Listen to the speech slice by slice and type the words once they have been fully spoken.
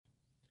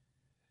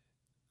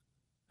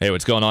Hey,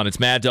 what's going on? It's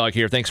Mad Dog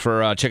here. Thanks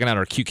for checking out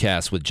our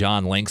QCast with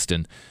John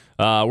Langston.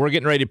 We're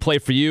getting ready to play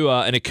for you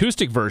an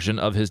acoustic version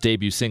of his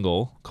debut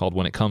single called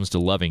When It Comes to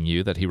Loving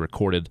You that he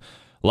recorded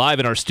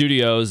live in our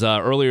studios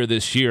earlier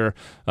this year.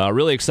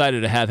 Really excited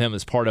to have him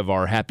as part of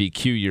our Happy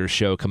Q Year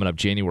show coming up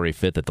January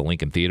 5th at the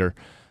Lincoln Theater.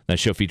 That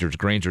show features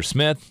Granger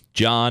Smith,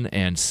 John,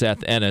 and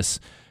Seth Ennis.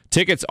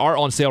 Tickets are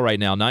on sale right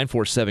now,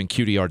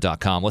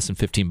 947QDR.com. Less than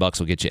 $15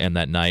 will get you in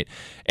that night.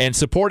 And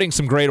supporting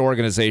some great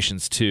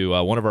organizations, too.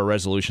 One of our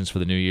resolutions for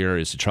the new year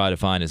is to try to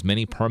find as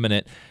many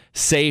permanent,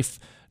 safe,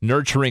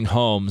 nurturing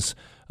homes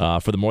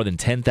for the more than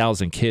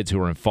 10,000 kids who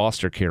are in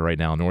foster care right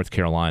now in North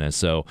Carolina.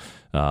 So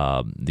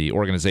the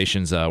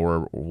organizations that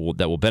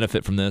will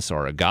benefit from this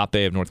are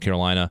Agape of North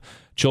Carolina,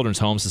 Children's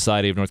Home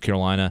Society of North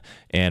Carolina,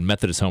 and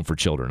Methodist Home for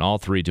Children. All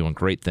three doing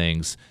great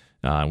things.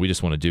 We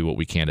just want to do what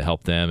we can to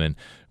help them, and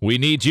we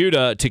need you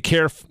to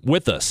care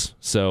with us.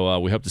 So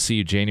we hope to see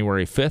you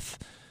January 5th,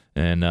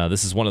 and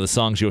this is one of the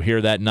songs you'll hear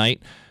that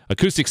night.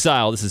 Acoustic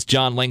style, this is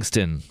John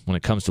Langston, When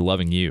It Comes to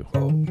Loving You.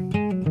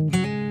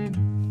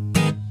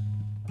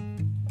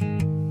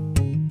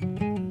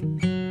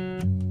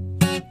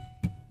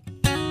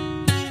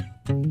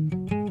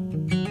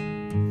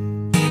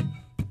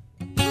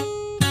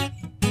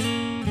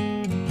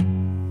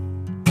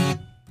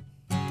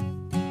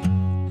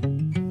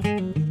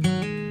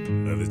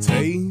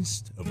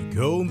 Taste of a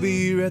cold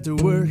beer after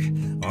work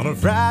on a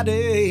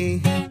Friday.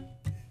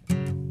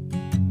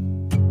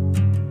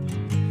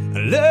 I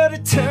love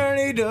to turn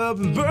it up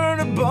and burn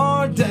the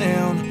bar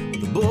down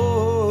with the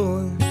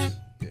boys.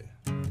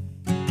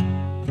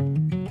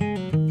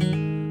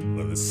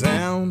 Love the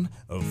sound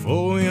of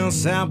 4 wheels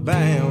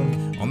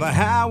southbound on the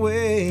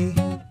highway.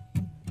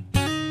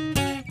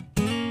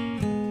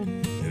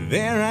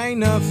 There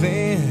ain't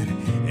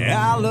nothing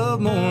I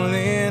love more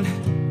than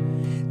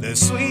the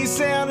sweet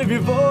sound of your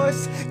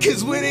voice,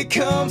 'cause when it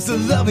comes to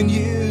loving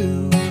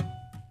you,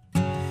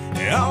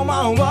 all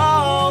my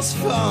walls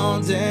fall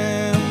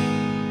down.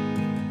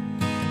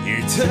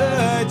 Your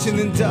touch in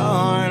the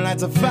dark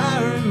lights a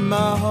fire in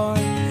my heart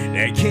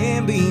that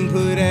can't be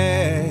put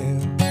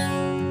out.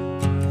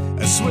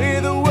 I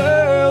swear the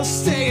world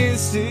stands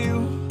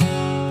still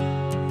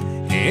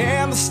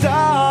and the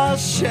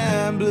stars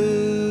shine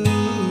blue.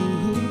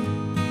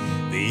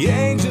 The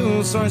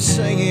angels are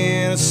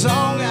singing a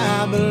song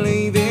I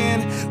believe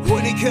in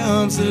when it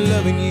comes to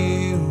loving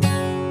you.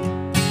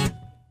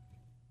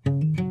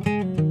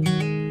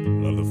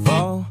 Love the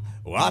fall,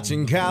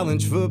 watching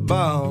college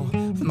football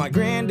with my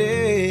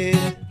granddad.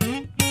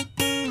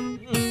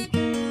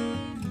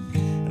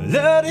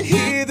 Love to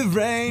hear the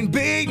rain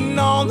beating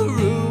on the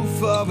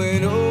roof of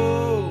an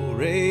old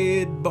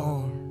red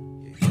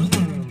barn.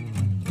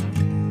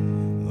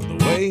 Love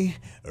the way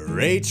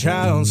Ray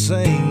Charles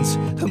sings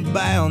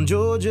about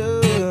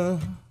Georgia.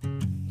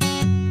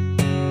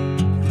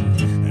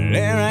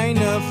 There ain't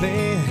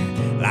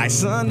nothing like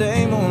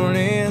Sunday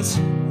mornings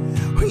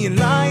when you're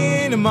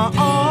lying in my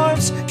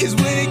arms, 'cause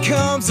when it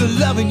comes to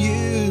loving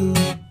you,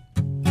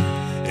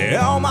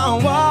 all my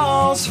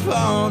walls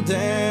fall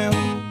down.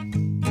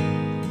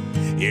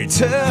 Your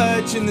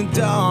touch in the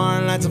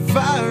dark lights a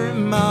fire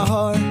in my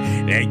heart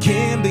that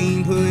can't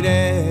be put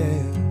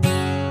out.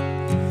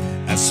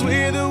 I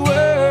swear the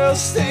world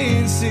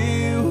stands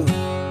still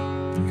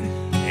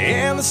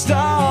and the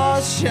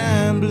stars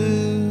shine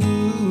blue.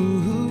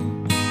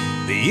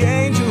 The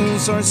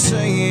angels are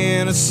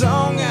singing a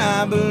song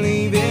I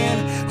believe in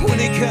when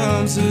it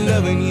comes to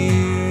loving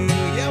you.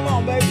 Come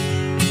on, baby.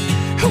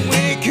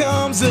 When it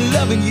comes to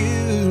loving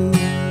you,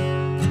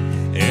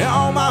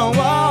 all my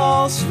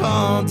walls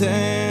fall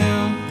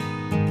down.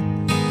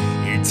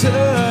 Your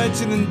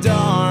touch in the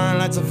dark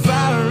lights a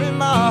fire in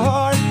my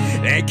heart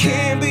that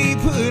can't be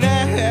put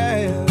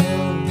out.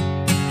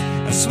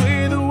 I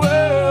swear the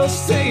world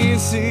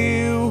stands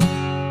still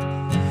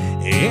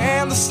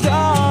and the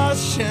stars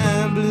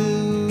shine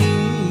blue.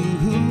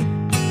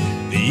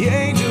 The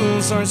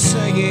angels are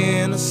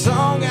singing a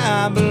song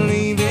I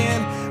believe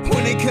in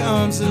when it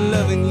comes to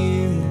loving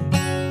you.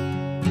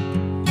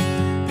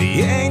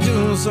 The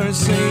angels are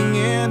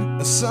singing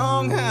a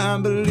song I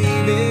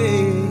believe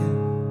in,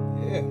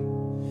 yeah,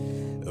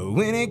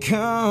 when it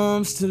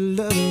comes to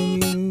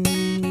loving you.